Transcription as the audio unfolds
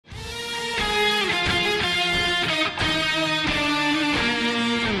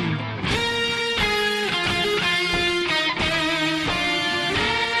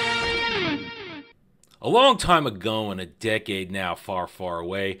long time ago, in a decade now far, far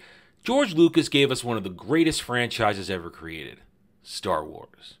away, George Lucas gave us one of the greatest franchises ever created, Star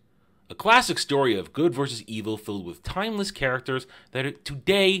Wars. A classic story of good versus evil filled with timeless characters that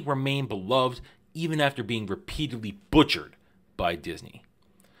today remain beloved even after being repeatedly butchered by Disney.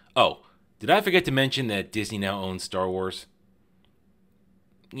 Oh, did I forget to mention that Disney now owns Star Wars?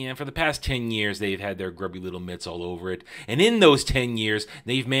 Yeah, for the past 10 years, they've had their grubby little mitts all over it. And in those 10 years,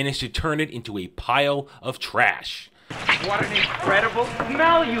 they've managed to turn it into a pile of trash. What an incredible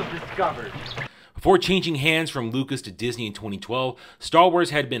smell you've discovered! Before changing hands from Lucas to Disney in 2012, Star Wars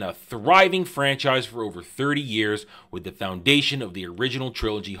had been a thriving franchise for over 30 years, with the foundation of the original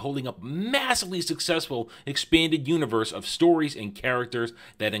trilogy holding up a massively successful expanded universe of stories and characters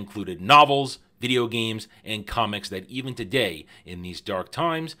that included novels, video games, and comics that even today, in these dark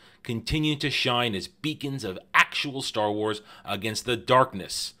times, continue to shine as beacons of actual Star Wars against the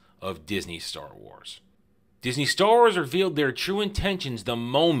darkness of Disney Star Wars. Disney Star Wars revealed their true intentions the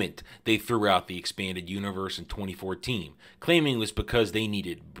moment they threw out the expanded universe in 2014, claiming it was because they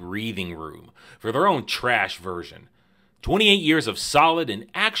needed breathing room for their own trash version. 28 years of solid and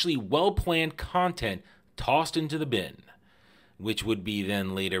actually well-planned content tossed into the bin, which would be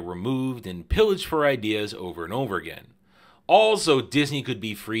then later removed and pillaged for ideas over and over again. Also, Disney could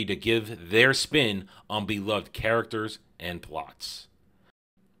be free to give their spin on beloved characters and plots.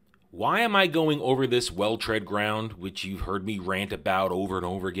 Why am I going over this well-tread ground, which you've heard me rant about over and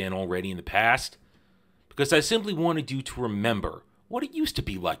over again already in the past? Because I simply wanted you to remember what it used to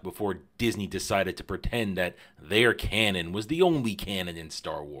be like before Disney decided to pretend that their canon was the only canon in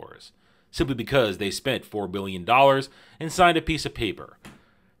Star Wars, simply because they spent $4 billion and signed a piece of paper.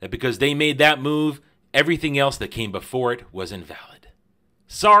 That because they made that move, everything else that came before it was invalid.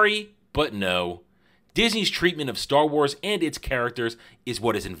 Sorry, but no. Disney's treatment of Star Wars and its characters is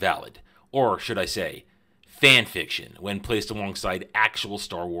what is invalid, or should I say, fan fiction, when placed alongside actual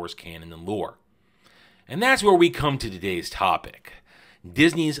Star Wars canon and lore. And that's where we come to today's topic.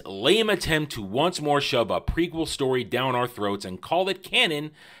 Disney's lame attempt to once more shove a prequel story down our throats and call it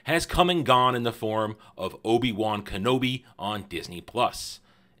canon has come and gone in the form of Obi-Wan Kenobi on Disney+.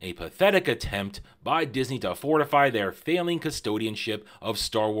 A pathetic attempt by Disney to fortify their failing custodianship of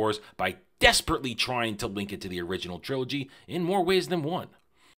Star Wars by desperately trying to link it to the original trilogy in more ways than one.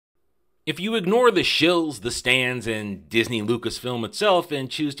 If you ignore the shills, the stands, and Disney Lucasfilm itself and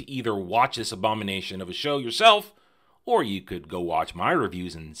choose to either watch this abomination of a show yourself, or you could go watch my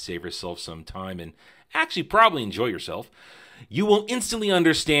reviews and save yourself some time and actually probably enjoy yourself, you will instantly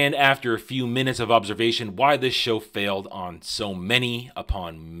understand after a few minutes of observation why this show failed on so many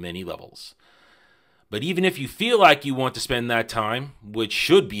upon many levels. But even if you feel like you want to spend that time, which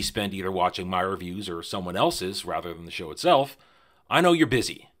should be spent either watching my reviews or someone else's rather than the show itself, I know you're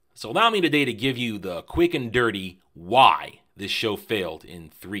busy. So allow me today to give you the quick and dirty why this show failed in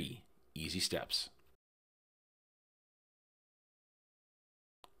 3 easy steps.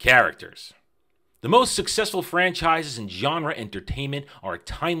 Characters. The most successful franchises in genre entertainment are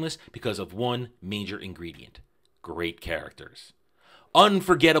timeless because of one major ingredient: great characters.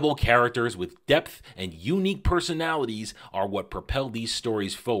 Unforgettable characters with depth and unique personalities are what propel these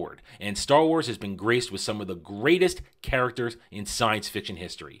stories forward, and Star Wars has been graced with some of the greatest characters in science fiction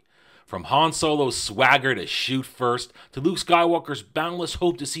history. From Han Solo's swagger to shoot first, to Luke Skywalker's boundless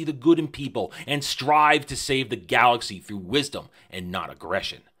hope to see the good in people and strive to save the galaxy through wisdom and not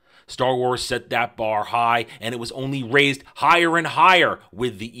aggression. Star Wars set that bar high, and it was only raised higher and higher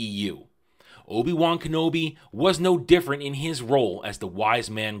with the EU. Obi-Wan Kenobi was no different in his role as the Wise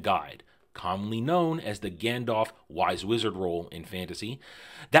Man Guide, commonly known as the Gandalf Wise Wizard role in fantasy,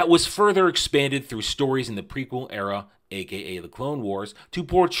 that was further expanded through stories in the prequel era, aka the Clone Wars, to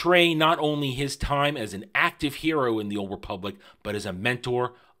portray not only his time as an active hero in the Old Republic, but as a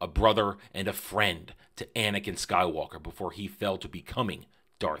mentor, a brother, and a friend to Anakin Skywalker before he fell to becoming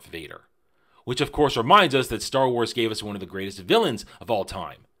Darth Vader. Which of course reminds us that Star Wars gave us one of the greatest villains of all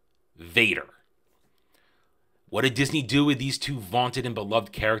time, Vader. What did Disney do with these two vaunted and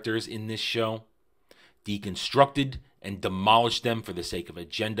beloved characters in this show? Deconstructed and demolished them for the sake of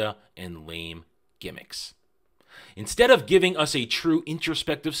agenda and lame gimmicks. Instead of giving us a true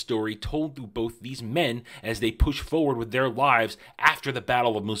introspective story told through both these men as they push forward with their lives after the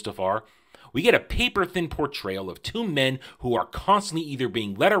Battle of Mustafar, we get a paper-thin portrayal of two men who are constantly either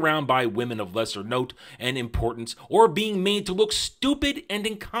being led around by women of lesser note and importance or being made to look stupid and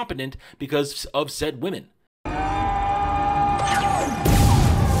incompetent because of said women. May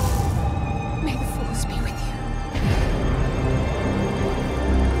the Force be with you.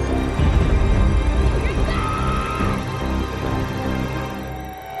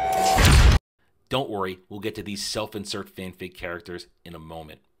 Don't worry, we'll get to these self-insert fanfic characters in a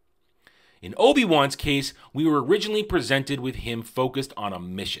moment. In Obi-Wan's case, we were originally presented with him focused on a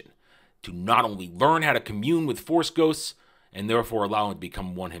mission to not only learn how to commune with Force ghosts, and therefore allow him to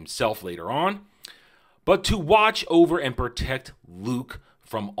become one himself later on, but to watch over and protect Luke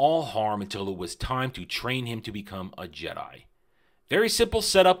from all harm until it was time to train him to become a Jedi. Very simple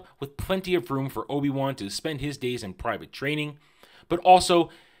setup with plenty of room for Obi-Wan to spend his days in private training, but also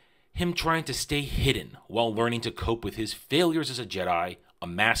him trying to stay hidden while learning to cope with his failures as a Jedi, a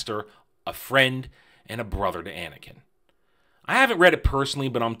master, a friend, and a brother to Anakin. I haven't read it personally,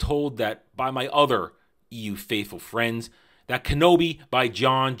 but I'm told that by my other EU faithful friends that Kenobi by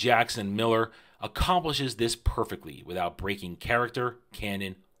John Jackson Miller accomplishes this perfectly without breaking character,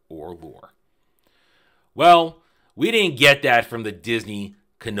 canon, or lore. Well, we didn't get that from the Disney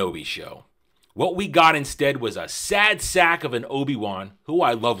Kenobi show. What we got instead was a sad sack of an Obi-Wan, who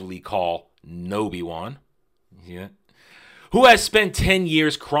I lovingly call Nobi-Wan, who has spent 10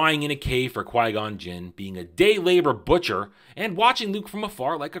 years crying in a cave for Qui-Gon Jinn, being a day labor butcher, and watching Luke from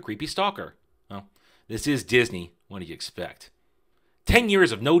afar like a creepy stalker. Well, this is Disney. What do you expect? 10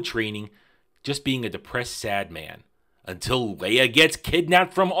 years of no training, just being a depressed, sad man. Until Leia gets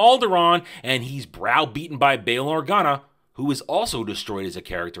kidnapped from Alderaan, and he's browbeaten by Bail Organa, who is also destroyed as a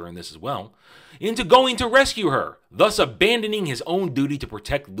character in this as well, into going to rescue her, thus abandoning his own duty to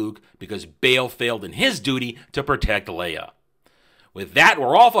protect Luke because Bail failed in his duty to protect Leia. With that,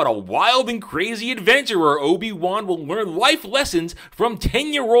 we're off on a wild and crazy adventure where Obi-Wan will learn life lessons from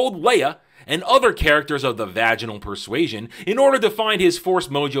 10-year-old Leia and other characters of the vaginal persuasion in order to find his Force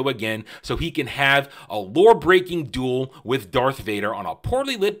mojo again so he can have a lore-breaking duel with Darth Vader on a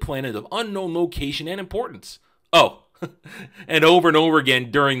poorly lit planet of unknown location and importance. Oh, and over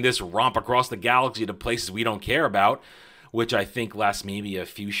again during this romp across the galaxy to places we don't care about, which I think lasts maybe a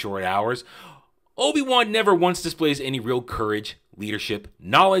few short hours, Obi-Wan never once displays any real courage, leadership,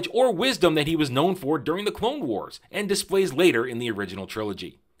 knowledge, or wisdom that he was known for during the Clone Wars, and displays later in the original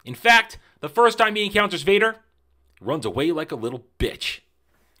trilogy. In fact, the first time he encounters Vader, he runs away like a little bitch.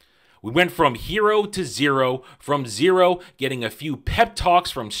 We went from hero to zero, from zero getting a few pep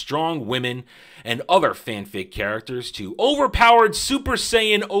talks from strong women and other fanfic characters to overpowered Super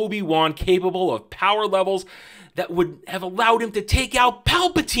Saiyan Obi-Wan capable of power levels that would have allowed him to take out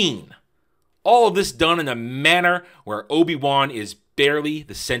Palpatine. All of this done in a manner where Obi-Wan is barely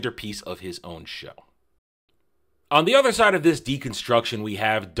the centerpiece of his own show. On the other side of this deconstruction, we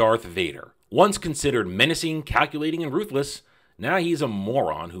have Darth Vader. Once considered menacing, calculating, and ruthless, now he's a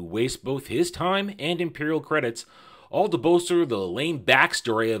moron who wastes both his time and Imperial credits, all to bolster the lame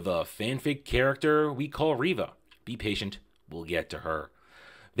backstory of a fanfic character we call Reva. Be patient, we'll get to her.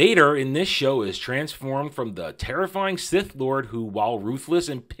 Vader in this show is transformed from the terrifying Sith Lord who, while ruthless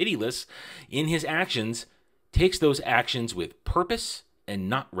and pitiless in his actions, takes those actions with purpose and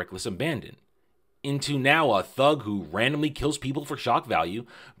not reckless abandon, into now a thug who randomly kills people for shock value,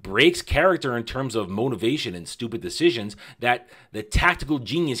 breaks character in terms of motivation and stupid decisions that the tactical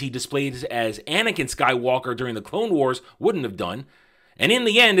genius he displayed as Anakin Skywalker during the Clone Wars wouldn't have done, and in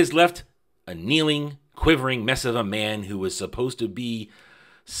the end is left a kneeling, quivering mess of a man who was supposed to be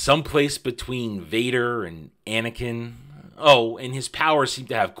someplace between Vader and Anakin. Oh, and his powers seem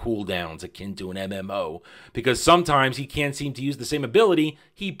to have cooldowns akin to an MMO, because sometimes he can't seem to use the same ability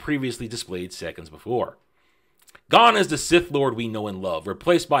he previously displayed seconds before. Gone is the Sith Lord we know and love,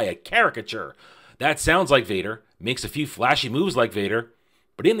 replaced by a caricature that sounds like Vader, makes a few flashy moves like Vader,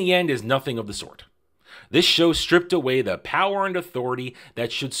 but in the end is nothing of the sort. This show stripped away the power and authority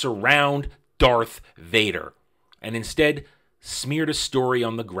that should surround Darth Vader, and instead smeared a story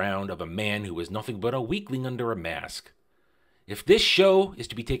on the ground of a man who was nothing but a weakling under a mask. If this show is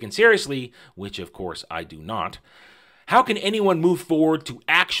to be taken seriously, which of course I do not, how can anyone move forward to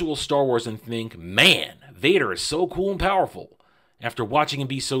actual Star Wars and think, man, Vader is so cool and powerful, after watching him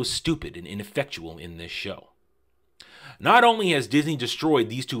be so stupid and ineffectual in this show? Not only has Disney destroyed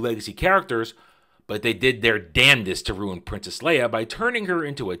these two legacy characters, but they did their damnedest to ruin Princess Leia by turning her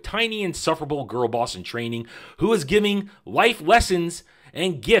into a tiny, insufferable girl boss in training who is giving life lessons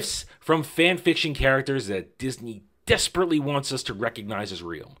and gifts from fanfiction characters that Disney desperately wants us to recognize as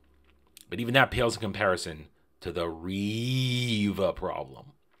real. But even that pales in comparison to the Reva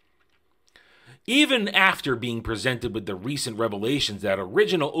problem. Even after being presented with the recent revelations that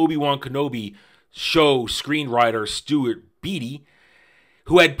original Obi-Wan Kenobi show screenwriter Stuart Beattie,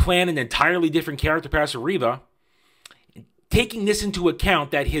 who had planned an entirely different character path for Reva, taking this into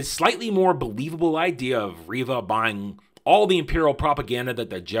account that his slightly more believable idea of Reva buying all the Imperial propaganda that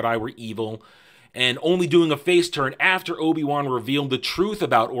the Jedi were evil, and only doing a face turn after Obi-Wan revealed the truth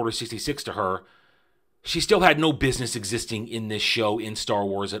about Order 66 to her, She still had no business existing in this show in Star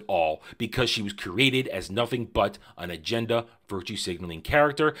Wars at all, because she was created as nothing but an agenda, virtue signaling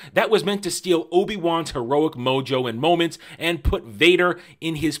character that was meant to steal Obi-Wan's heroic mojo and moments and put Vader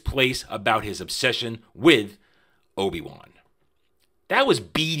in his place about his obsession with Obi-Wan. That was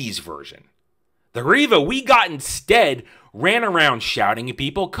Beatty's version. The Reva we got instead ran around shouting at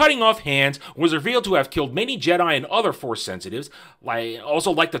people, cutting off hands, was revealed to have killed many Jedi and other Force sensitives,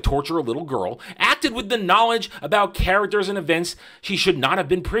 also liked to torture a little girl, acted with the knowledge about characters and events she should not have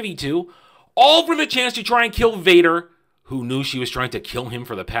been privy to, all for the chance to try and kill Vader, who knew she was trying to kill him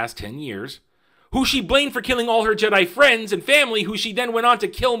for the past 10 years, who she blamed for killing all her Jedi friends and family, who she then went on to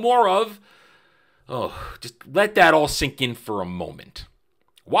kill more of. Oh, just let that all sink in for a moment.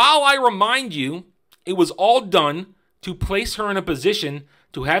 While I remind you, it was all done to place her in a position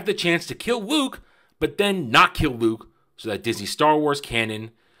to have the chance to kill Luke, but then not kill Luke, so that Disney Star Wars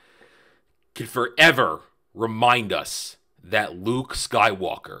canon can forever remind us that Luke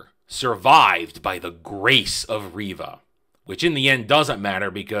Skywalker survived by the grace of Reva, which in the end doesn't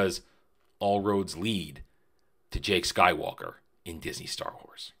matter because all roads lead to Jake Skywalker in Disney Star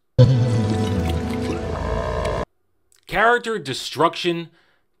Wars. Character destruction,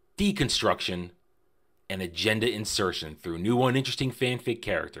 deconstruction, and agenda insertion through new uninteresting fanfic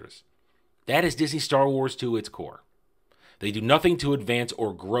characters. That is Disney Star Wars to its core. They do nothing to advance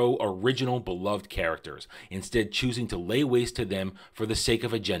or grow original beloved characters, instead choosing to lay waste to them for the sake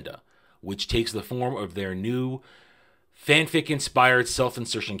of agenda, which takes the form of their new fanfic-inspired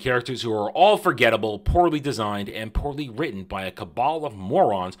self-insertion characters who are all forgettable, poorly designed, and poorly written by a cabal of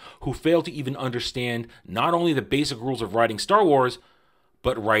morons who fail to even understand not only the basic rules of writing Star Wars,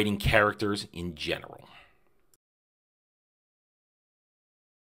 but writing characters in general.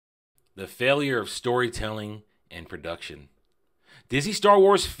 The failure of storytelling and production. Disney Star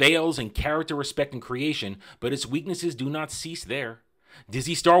Wars fails in character respect and creation, but its weaknesses do not cease there.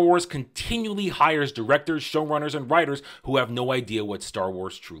 Disney Star Wars continually hires directors, showrunners, and writers who have no idea what Star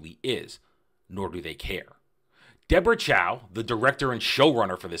Wars truly is, nor do they care. Deborah Chow, the director and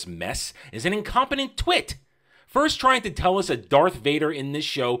showrunner for this mess, is an incompetent twit. First trying to tell us that Darth Vader in this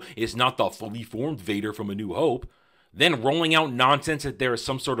show is not the fully formed Vader from A New Hope, then rolling out nonsense that there is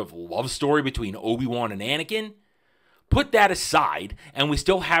some sort of love story between Obi-Wan and Anakin. Put that aside, and we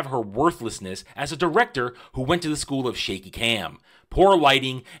still have her worthlessness as a director who went to the school of shaky cam, poor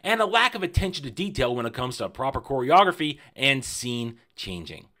lighting, and a lack of attention to detail when it comes to proper choreography and scene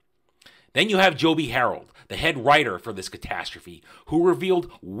changing. Then you have Joby Harold, the head writer for this catastrophe, who revealed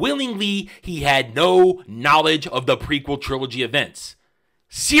willingly he had no knowledge of the prequel trilogy events.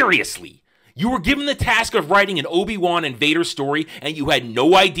 Seriously, you were given the task of writing an Obi-Wan and Vader story, and you had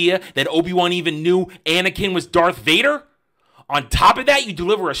no idea that Obi-Wan even knew Anakin was Darth Vader? On top of that, you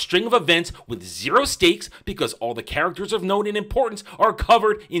deliver a string of events with zero stakes because all the characters of note and importance are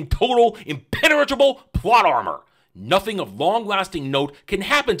covered in total, impenetrable plot armor. Nothing of long-lasting note can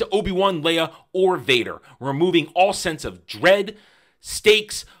happen to Obi-Wan, Leia, or Vader, removing all sense of dread,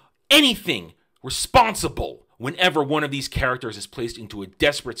 stakes, anything responsible whenever one of these characters is placed into a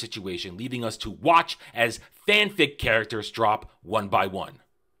desperate situation, leaving us to watch as fanfic characters drop one by one.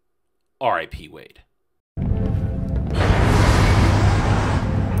 R.I.P. Wade.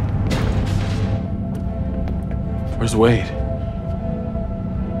 Where's Wade?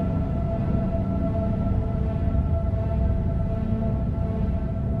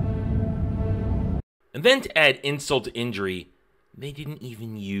 And then to add insult to injury, they didn't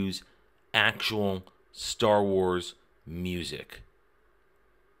even use actual Star Wars music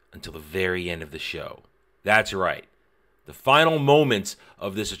until the very end of the show. That's right. The final moments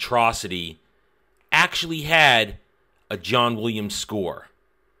of this atrocity actually had a John Williams score,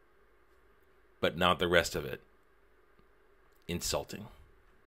 but not the rest of it. Insulting.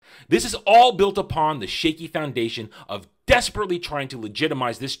 This is all built upon the shaky foundation of desperately trying to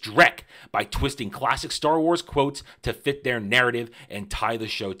legitimize this dreck by twisting classic Star Wars quotes to fit their narrative and tie the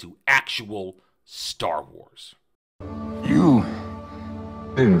show to actual Star Wars. You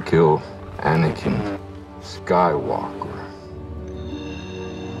didn't kill Anakin Skywalker.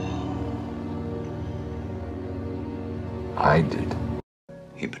 I did.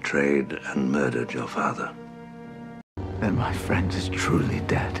 He betrayed and murdered your father. Then my friend is truly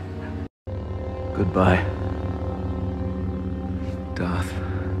dead. Goodbye, Darth.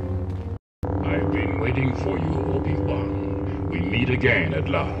 I've been waiting for you, Obi-Wan. We meet again at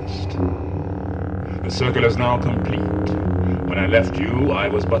last. The circle is now complete. When I left you, I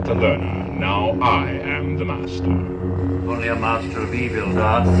was but the learner. Now I am the master. Only a master of evil,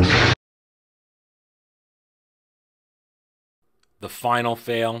 Darth. The final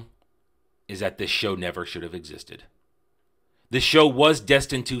fail is that this show never should have existed. This show was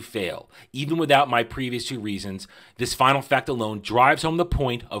destined to fail. Even without my previous two reasons, this final fact alone drives home the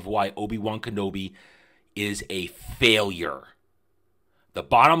point of why Obi-Wan Kenobi is a failure. The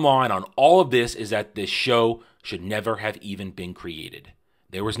bottom line on all of this is that this show should never have even been created.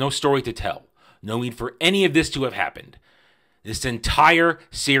 There was no story to tell. No need for any of this to have happened. This entire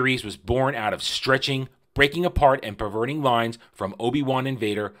series was born out of stretching, breaking apart, and perverting lines from Obi-Wan and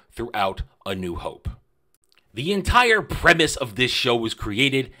Vader throughout A New Hope. The entire premise of this show was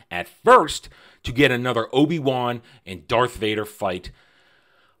created at first to get another Obi-Wan and Darth Vader fight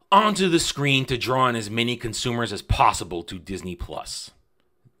onto the screen to draw in as many consumers as possible to Disney+.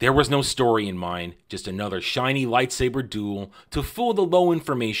 There was no story in mind, just another shiny lightsaber duel to fool the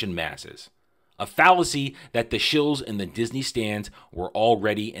low-information masses. A fallacy that the shills in the Disney stands were all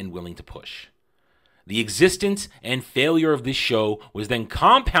ready and willing to push. The existence and failure of this show was then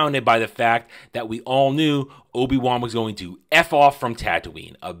compounded by the fact that we all knew Obi-Wan was going to F off from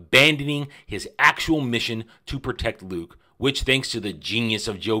Tatooine, abandoning his actual mission to protect Luke, which, thanks to the genius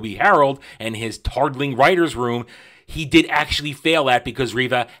of Joby Harold and his tardling writer's room, he did actually fail at because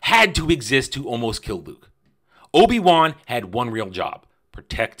Reva had to exist to almost kill Luke. Obi-Wan had one real job: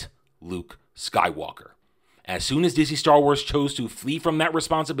 protect Luke Skywalker. As soon as Disney Star Wars chose to flee from that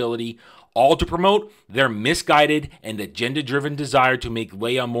responsibility, all to promote their misguided and agenda-driven desire to make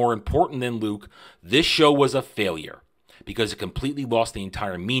Leia more important than Luke, this show was a failure because it completely lost the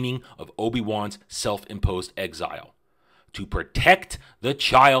entire meaning of Obi-Wan's self-imposed exile. To protect the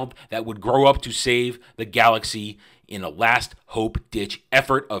child that would grow up to save the galaxy in a last hope-ditch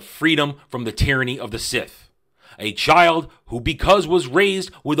effort of freedom from the tyranny of the Sith. A child who, because was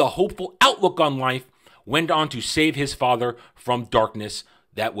raised with a hopeful outlook on life, went on to save his father from darkness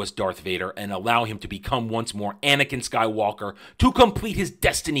that was Darth Vader and allow him to become once more Anakin Skywalker to complete his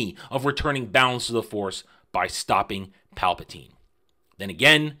destiny of returning balance to the Force by stopping Palpatine. Then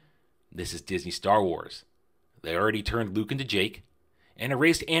again, this is Disney Star Wars. They already turned Luke into Jake and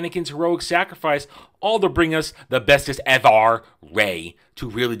erased Anakin's heroic sacrifice, all to bring us the bestest ever, Rey, to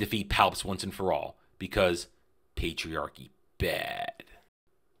really defeat Palps once and for all, because patriarchy bad.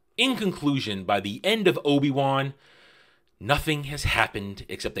 In conclusion, by the end of Obi-Wan, nothing has happened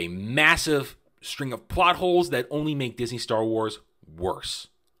except a massive string of plot holes that only make Disney Star Wars worse.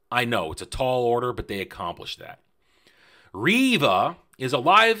 I know, it's a tall order, but they accomplished that. Reva is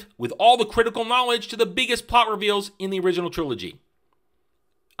alive with all the critical knowledge to the biggest plot reveals in the original trilogy.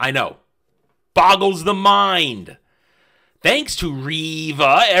 I know. Boggles the mind. Thanks to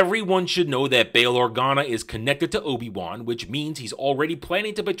Reva, everyone should know that Bail Organa is connected to Obi-Wan, which means he's already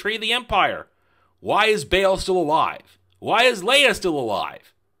planning to betray the Empire. Why is Bail still alive? Why is Leia still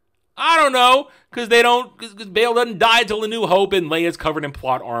alive? I don't know, because Bail doesn't die till A New Hope and Leia's covered in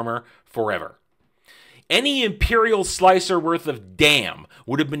plot armor forever. Any Imperial slicer worth of damn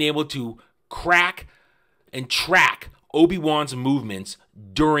would have been able to crack and track Obi-Wan's movements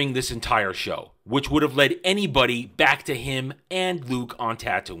during this entire show, which would have led anybody back to him and Luke on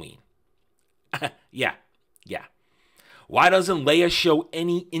Tatooine. Yeah. Why doesn't Leia show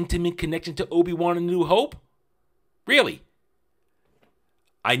any intimate connection to Obi-Wan in New Hope? Really?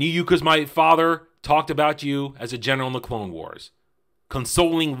 I knew you because my father talked about you as a general in the Clone Wars.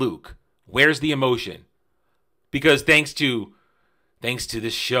 Consoling Luke. Where's the emotion? Because thanks to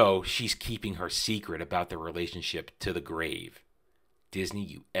this show, she's keeping her secret about their relationship to the grave. Disney,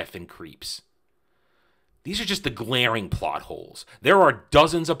 you effing creeps. These are just the glaring plot holes. There are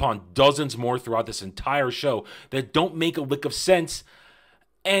dozens upon dozens more throughout this entire show that don't make a lick of sense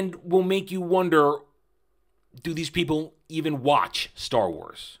and will make you wonder, do these people even watch Star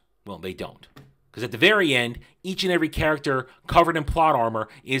Wars? Well, they don't. Because at the very end, each and every character covered in plot armor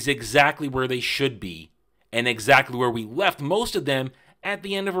is exactly where they should be, and exactly where we left most of them at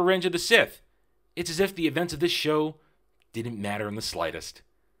the end of Revenge of the Sith. It's as if the events of this show didn't matter in the slightest.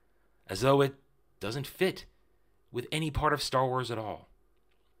 As though it doesn't fit with any part of Star Wars at all.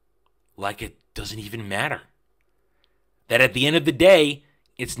 Like it doesn't even matter. That at the end of the day,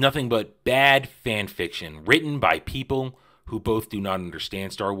 it's nothing but bad fan fiction written by people who both do not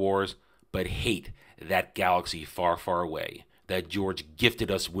understand Star Wars, but hate that galaxy far, far away that George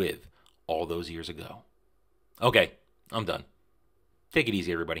gifted us with all those years ago. Okay, I'm done. Take it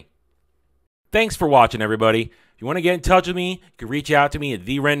easy, everybody. Thanks for watching, everybody. If you want to get in touch with me, you can reach out to me at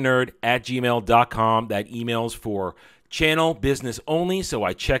therennerd@gmail.com. That email's for channel business only, so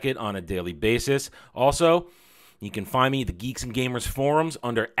I check it on a daily basis. Also, you can find me at the Geeks and Gamers forums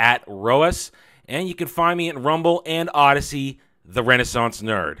under @ROAS, and you can find me at Rumble and Odyssey, The Renaissance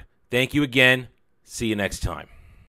Nerd. Thank you again. See you next time.